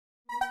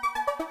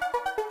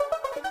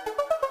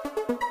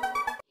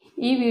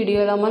ఈ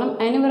వీడియోలో మనం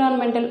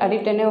ఎన్విరాన్మెంటల్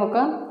ఆడిట్ అనే ఒక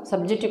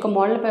సబ్జెక్ట్ యొక్క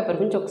మోడల్ పేపర్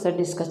గురించి ఒకసారి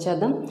డిస్కస్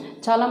చేద్దాం.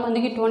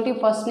 చాలామందికి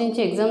 21st నుంచి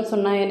ఎగ్జామ్స్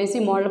ఉన్నాయనేసి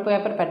మోడల్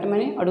పేపర్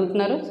పెట్టమని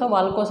అడుగుతున్నారు. సో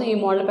వాళ్ళ కోసం ఈ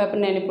మోడల్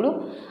పేపర్ నేను ఇప్పుడు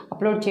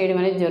అప్లోడ్ చేయడం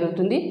అనేది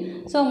జరుగుతుంది.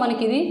 సో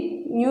మనకి ఇది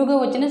న్యూగా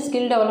వచ్చిన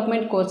స్కిల్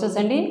డెవలప్మెంట్ కోర్సెస్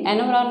అండి.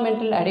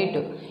 ఎన్విరాన్మెంటల్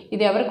ఆడిట్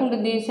ఇది ఎవరికి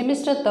ఉంటుంది?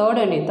 సెమిస్టర్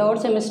 3 అండి. 3rd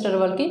సెమిస్టర్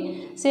వాళ్ళకి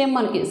సేమ్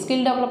మనకి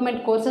స్కిల్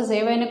డెవలప్మెంట్ కోర్సెస్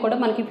ఏవైనా కూడా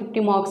మనకి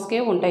 50 మార్క్స్కే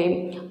ఉంటాయి.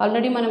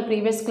 ఆల్రెడీ మనం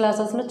ప్రీవియస్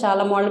క్లాసెస్లో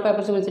చాలా మోడల్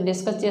పేపర్స్ గురించి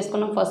డిస్కస్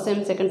చేసుకున్నాం. First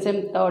sem, second sem,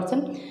 third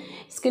sem.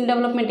 Skill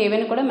development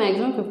ఏవైనా కూడా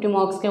మ్యాక్సిమం 50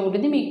 మార్క్స్కే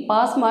ఉంటుంది. మీకు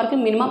పాస్ మార్క్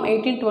మినిమం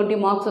 18-20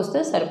 మార్క్స్ వస్తే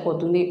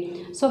సరిపోతుంది.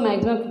 So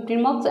maximum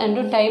 15 marks and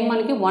time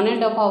మనకి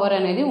 1.5 hour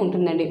అనేది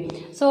ఉంటుందండి.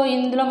 సో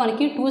ఇందులో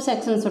మనకి 2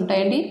 సెక్షన్స్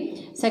ఉంటాయండి.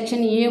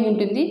 సెక్షన్ ఏ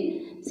ఉంటుంది.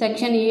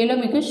 సెక్షన్ ఏలో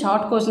మీకు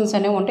షార్ట్ క్వశ్చన్స్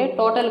అనేవి ఉంటాయి.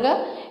 టోటల్గా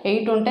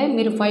 8 ఉంటాయి.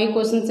 మీరు 5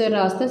 క్వశ్చన్స్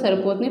రాస్తే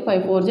సరిపోతుంది.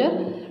 5 4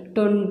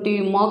 20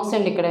 మార్క్స్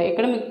అండి.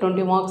 ఇక్కడ మీకు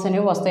 20 మార్క్స్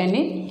అనేవి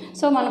వస్తాయండి.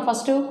 సో మనం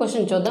ఫస్ట్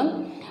క్వశ్చన్ చూద్దాం.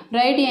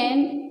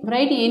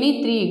 Right any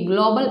 3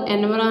 global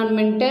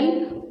environmental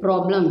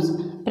problems.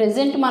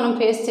 Present మనం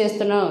ఫేస్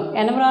చేస్తున్న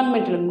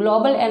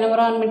గ్లోబల్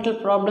ఎన్విరాన్మెంటల్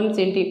ప్రాబ్లమ్స్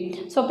ఏంటి?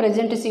 సో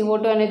ప్రజెంట్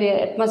CO2 అనేది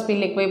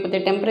అట్మాస్ఫియర్లో ఎక్కువైపోతే,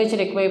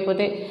 టెంపరేచర్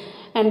ఎక్కువైపోతే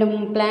అండ్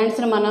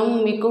ప్లాంట్స్ని మనం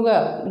ఎక్కువగా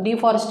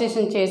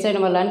డిఫారెస్టేషన్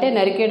చేసేయడం వల్ల, అంటే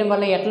నరికేయడం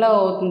వల్ల ఎట్లా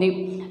అవుతుంది?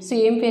 సో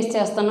ఏం ఫేస్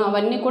చేస్తానో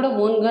అవన్నీ కూడా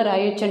ఓన్గా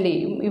రాయొచ్చండి.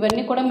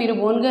 ఇవన్నీ కూడా మీరు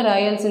ఓన్గా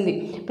రాయాల్సింది.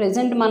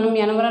 ప్రజెంట్ మనం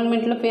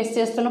ఎన్విరాన్మెంట్లో ఫేస్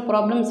చేస్తున్న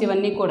ప్రాబ్లమ్స్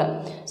ఇవన్నీ కూడా.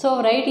 So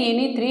right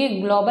any 3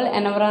 global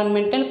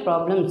environmental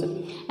problems.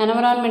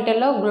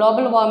 ఎన్విరాన్మెంటల్లో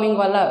global warming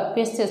వల్ల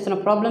ఫేస్ చేస్తున్న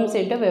ప్రాబ్లమ్స్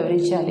ఏంటో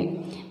వివరించాలి.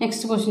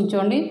 నెక్స్ట్ క్వశ్చన్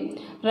చూడండి.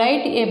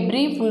 Right a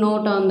brief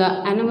note on the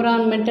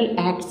environmental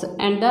acts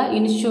and the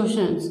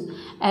institutions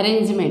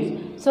arrangements.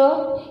 So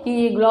ఈ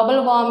గ్లోబల్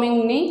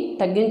వార్మింగ్ని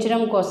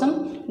తగ్గించడం కోసం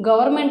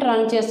గవర్నమెంట్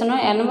రన్ చేస్తున్న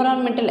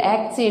ఎన్విరాన్మెంటల్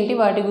యాక్ట్స్ ఏంటి,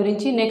 వాటి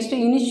గురించి, నెక్స్ట్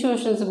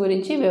ఇన్స్టిట్యూషన్స్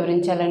గురించి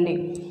వివరించాలండి.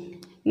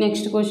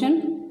 Next question.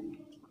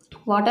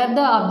 What are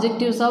the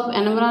objectives of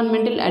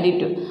environmental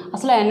audit?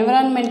 అసలు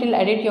ఎన్విరాన్మెంటల్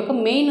ఆడిట్ యొక్క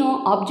మెయిన్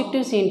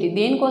ఆబ్జెక్టివ్స్ ఏంటి?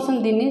 దేనికోసం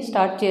దీన్ని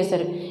స్టార్ట్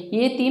చేశారు?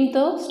 ఏ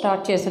థీమ్తో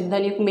స్టార్ట్ చేశారు?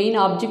 దాని యొక్క మెయిన్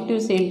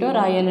ఆబ్జెక్టివ్స్ ఏంటో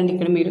రాయాలండి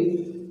ఇక్కడ మీరు.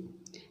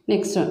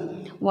 Next,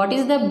 what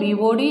is the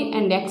BOD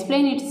and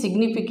explain its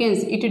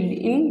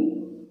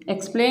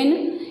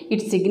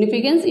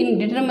significance in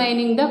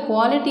determining the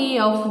quality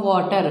of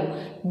water.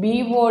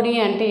 BOD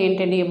అంటే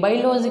ఏంటండి?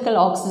 Biological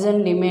oxygen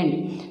demand.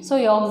 సో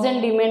ఈ ఆక్సిజన్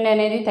డిమాండ్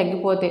అనేది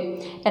తగ్గిపోతే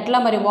ఎట్లా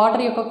మరి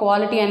వాటర్ యొక్క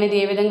క్వాలిటీ అనేది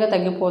ఏ విధంగా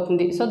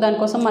తగ్గిపోతుంది? సో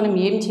దానికోసం మనం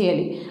ఏం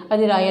చేయాలి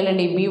అది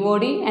రాయాలండి.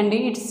 BOD అండ్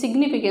ఇట్స్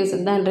సిగ్నిఫికెన్స్,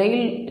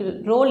 దాని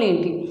రోల్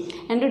ఏంటి,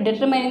 and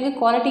determining the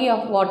quality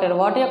of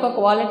water యొక్క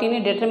క్వాలిటీని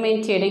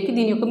డిటర్మైన్ చేయడానికి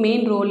దీని యొక్క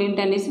మెయిన్ రోల్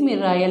ఏంటి అనేసి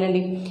మీరు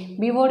రాయాలండి.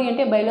 BOD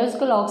అంటే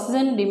బయోలాజికల్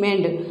ఆక్సిజన్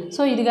డిమాండ్.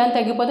 సో ఇది కానీ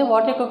తగ్గిపోతే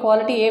వాటర్ యొక్క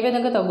క్వాలిటీ ఏ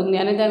విధంగా తగ్గుతుంది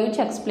అనే దాని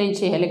గురించి ఎక్స్ప్లెయిన్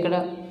చేయాలి ఇక్కడ.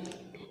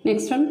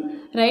 Next one,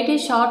 right A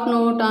short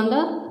note on the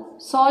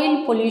soil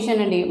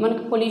pollution అండి.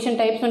 మనకి పొల్యూషన్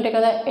టైప్స్ ఉంటాయి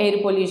కదా, air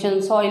pollution,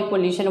 soil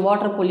pollution,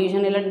 water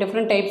pollution, ఇలా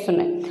డిఫరెంట్ టైప్స్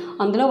ఉన్నాయి.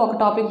 అందులో ఒక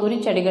టాపిక్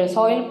గురించి అడిగారు,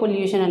 సాయిల్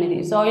పొల్యూషన్ అనేది.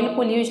 సాయిల్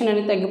పొల్యూషన్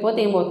అనేది తగ్గిపోతే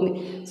ఏమవుతుంది?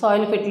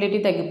 సాయిల్ ఫెర్టిలిటీ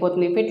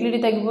తగ్గిపోతుంది. ఫెర్టిలిటీ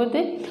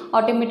తగ్గిపోతే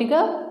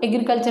ఆటోమేటిక్గా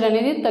అగ్రికల్చర్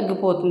అనేది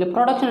తగ్గిపోతుంది,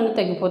 ప్రొడక్షన్ అనేది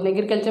తగ్గిపోతుంది.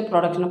 అగ్రికల్చర్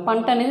ప్రొడక్షన్,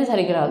 పంట అనేది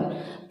సరిగ్గా రాదు.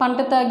 పంట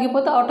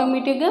తగ్గిపోతే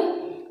ఆటోమేటిక్గా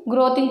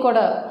గ్రోతింగ్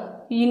కూడా,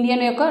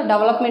 ఇండియన్ యొక్క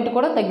డెవలప్మెంట్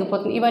కూడా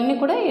తగ్గిపోతుంది. ఇవన్నీ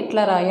కూడా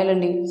ఇట్లా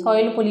రాయాలండి.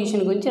 సాయిల్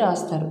పొల్యూషన్ గురించి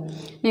రాస్తారు.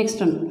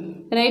 Next one,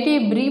 right a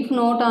brief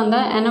note on the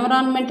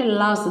environmental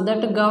loss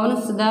that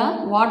governs the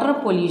water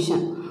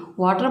pollution.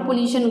 Water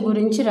pollution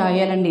గురించి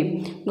రాయాలండి.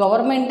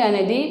 గవర్నమెంట్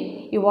అనేది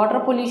ఈ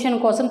వాటర్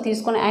పొల్యూషన్ కోసం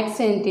తీసుకున్న యాక్ట్స్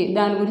ఏంటి,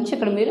 దాని గురించి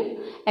ఇక్కడ మీరు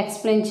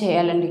ఎక్స్ప్లెయిన్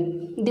చేయాలండి.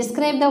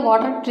 Describe the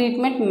water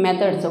treatment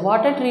methods.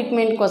 Water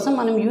treatment కోసం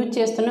మనం యూజ్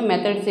చేస్తున్న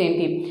మెథడ్స్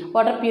ఏంటి?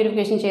 వాటర్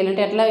ప్యూరిఫికేషన్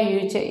చేయాలంటే ఎట్లా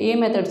ఏ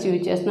మెథడ్స్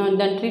యూజ్ చేస్తున్నాం,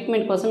 దాని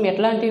ట్రీట్మెంట్ కోసం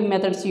ఎట్లాంటి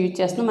మెథడ్స్ యూజ్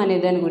చేస్తున్నాం అనే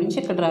దాని గురించి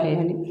ఇక్కడ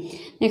రాయాలి.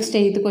 Next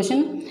 8th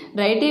question.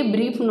 Right a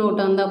brief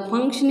note on the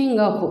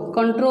functioning of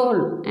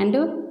control and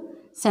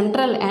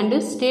central and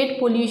state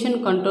pollution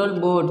control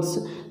boards.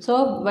 So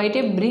right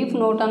a brief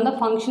note on the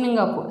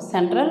functioning of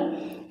central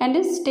and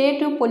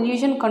state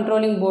pollution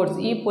controlling boards.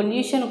 ఈ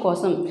pollution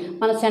కోసం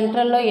మన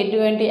సెంట్రల్లో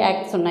ఎటువంటి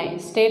acts ఉన్నాయి,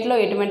 స్టేట్లో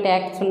ఎటువంటి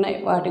acts ఉన్నాయి,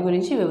 వాటి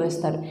గురించి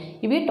వివరిస్తారు.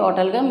 ఇవి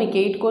టోటల్గా మీకు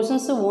 8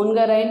 క్వశ్చన్స్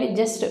ఓన్గా రాయండి.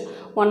 జస్ట్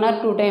 1 or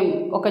 2 టైం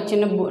ఒక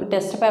చిన్న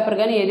టెస్ట్ పేపర్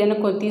కానీ ఏదైనా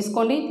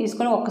తీసుకొని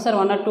ఒక్కసారి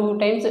 1 or 2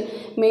 టైమ్స్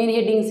మెయిన్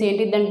హెడ్డింగ్స్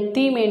ఏంటి, దాని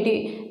థీమ్ ఏంటి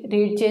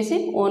రీడ్ చేసి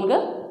ఓన్గా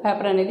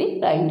పేపర్ అనేది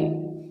రాయండి.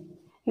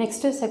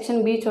 నెక్స్ట్ సెక్షన్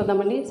B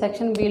చూద్దామండి.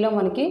 సెక్షన్ Bలో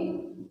మనకి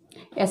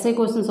ఎస్ఐ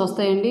క్వశ్చన్స్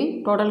వస్తాయండి.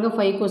 టోటల్గా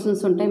 5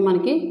 క్వశ్చన్స్ ఉంటాయి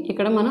మనకి.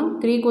 ఇక్కడ మనం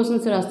 3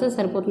 క్వశ్చన్స్ రాస్తే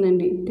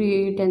సరిపోతుందండి. 3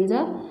 10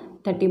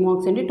 30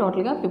 మార్క్స్ అండి.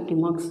 టోటల్గా 50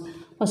 మార్క్స్.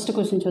 ఫస్ట్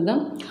క్వశ్చన్ చూద్దాం.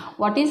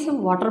 వాట్ ఈస్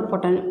వాటర్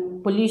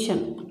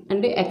పొల్యూషన్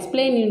అంటే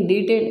explain in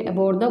detail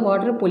about the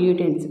water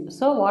pollutants.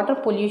 So water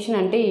pollution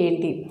అంటే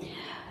ఏంటి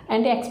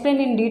అంటే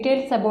explain in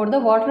details about the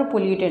water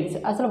pollutants.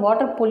 అసలు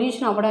వాటర్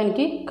పొల్యూషన్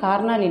అవ్వడానికి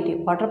కారణాలు ఏంటి,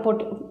 వాటర్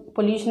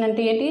పొల్యూషన్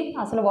అంటే ఏంటి,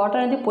 అసలు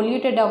వాటర్ అనేది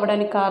పొల్యూటెడ్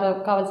అవ్వడానికి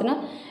కావాల్సిన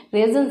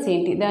రీజన్స్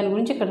ఏంటి, దాని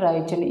గురించి ఇక్కడ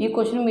రాయొచ్చండి. ఈ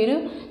క్వశ్చన్ మీరు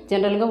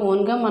జనరల్గా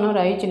ఓన్గా మనం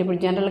రాయొచ్చండి.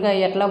 ఇప్పుడు జనరల్గా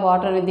ఎట్లా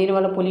వాటర్ అనేది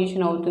దీనివల్ల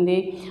పొల్యూషన్ అవుతుంది,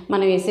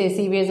 మనం వేసే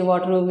సీవేజ్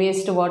వాటర్,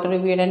 వేస్ట్ వాటర్,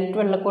 వీటన్నిటి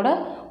వల్ల కూడా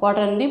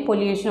వాటర్ అనేది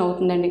పొల్యూషన్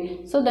అవుతుందండి.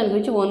 సో దాని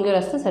గురించి ఓన్గా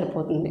రాస్తే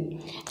సరిపోతుంది.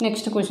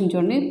 నెక్స్ట్ క్వశ్చన్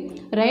చూడండి.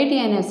 Right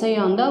an SI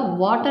on the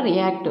water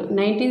act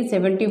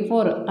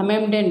 1974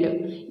 amended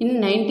in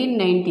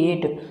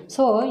 1998.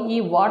 So ఈ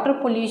వాటర్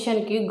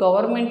పొల్యూషన్కి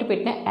గవర్నమెంట్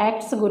పెట్టిన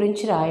యాక్ట్స్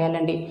గురించి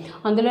రాయాలండి.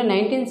 అందులో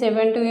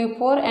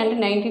 1974 అండ్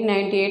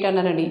 1998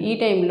 అన్నారండి. ఈ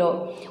టైంలో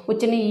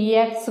వచ్చిన ఈ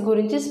యాక్ట్స్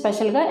గురించి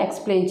స్పెషల్గా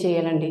ఎక్స్ప్లెయిన్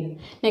చేయాలండి.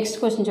 నెక్స్ట్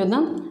క్వశ్చన్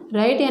చూద్దాం.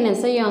 Right an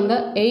SI on the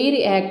air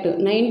act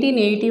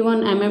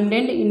 1981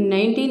 amended in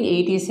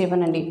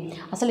 1987 అండి.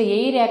 అసలు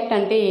ఎయిర్ యాక్ట్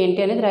అంటే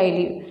ఏంటి అనేది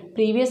రాయాలి.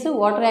 ప్రీవియస్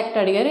వాటర్ యాక్ట్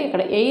అడిగారు,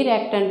 ఇక్కడ ఎయిర్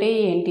యాక్ట్ అంటే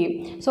ఏంటి.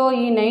 సో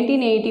ఈ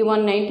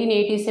 1981,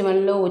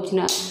 1987లో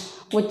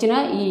వచ్చిన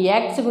ఈ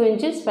యాక్ట్స్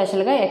గురించి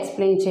స్పెషల్గా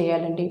ఎక్స్ప్లెయిన్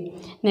చేయాలండి.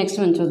 నెక్స్ట్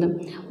వన్ చూద్దాం.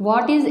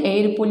 What is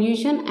air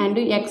pollution and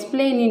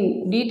explain in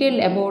detail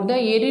about the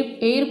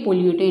air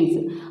pollutants.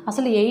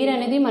 అసలు ఎయిర్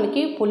అనేది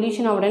మనకి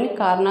పొల్యూషన్ అవ్వడానికి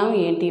కారణం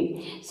ఏంటి.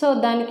 సో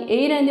దానికి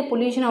ఎయిర్ అనేది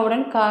పొల్యూషన్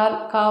అవ్వడానికి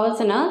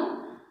కావాల్సిన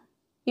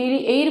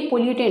ఎయిర్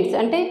పొల్యూటెంట్స్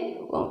అంటే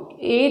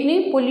ఎయిర్ని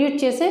పొల్యూట్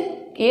చేసే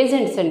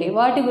ఏజెంట్స్ అండి,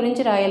 వాటి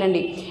గురించి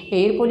రాయాలండి.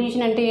 ఎయిర్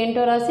పొల్యూషన్ అంటే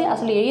ఏంటో రాసి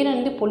అసలు ఎయిర్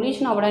అనేది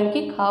పొల్యూషన్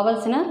అవ్వడానికి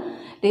కావాల్సిన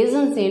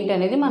రీజన్స్ ఏంటి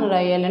అనేది మనం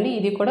రాయాలండి.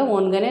 ఇది కూడా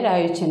ఓన్గానే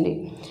రాయొచ్చండి.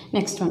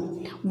 Next one.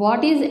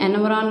 What is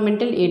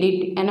environmental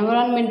edit.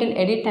 Environmental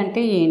edit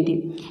అంటే ఏంటి.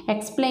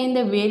 Explain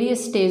the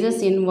various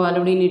stages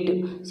involved in it.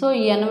 So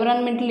ఈ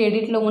ఎన్విరాన్మెంటల్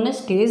ఎడిట్లో ఉన్న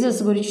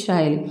స్టేజెస్ గురించి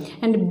రాయాలి.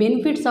 And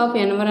benefits of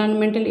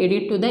environmental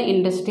edit to the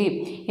industry.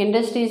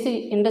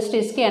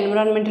 ఇండస్ట్రీస్కి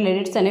environmental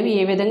edits అనేవి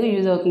ఏ విధంగా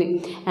యూజ్ అవుతుంది.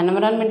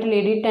 ఎన్విరాన్మెంటల్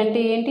ఎడిట్ అంటే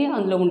ఏంటి,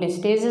 అందులో ఉండే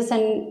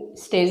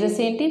స్టేజెస్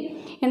ఏంటి,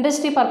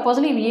 ఇండస్ట్రీ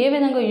పర్పస్లో ఇవి ఏ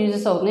విధంగా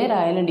యూజెస్ అవుతున్నాయి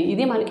రాయాలండి.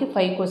 ఇది మనకి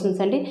 5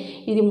 క్వశ్చన్స్ అండి.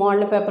 ఇది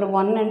మోడల్ పేపర్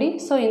 1 అండి.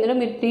 సో ఇందులో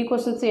మీరు 3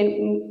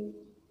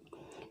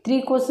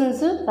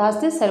 క్వశ్చన్స్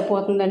రాస్తే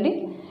సరిపోతుందండి.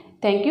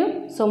 Thank you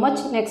so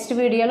much. Next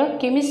వీడియోలో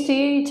కెమిస్ట్రీ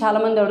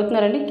చాలామంది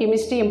అడుగుతున్నారండి.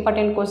 కెమిస్ట్రీ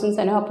ఇంపార్టెంట్ క్వశ్చన్స్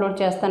అనేవి అప్లోడ్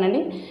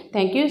చేస్తానండి.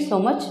 Thank you so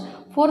much.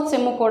 4th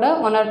sem కూడా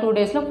 1 or 2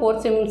 డేస్లో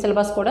 4th సెమ్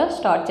సిలబస్ కూడా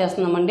స్టార్ట్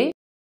చేస్తున్నామండి.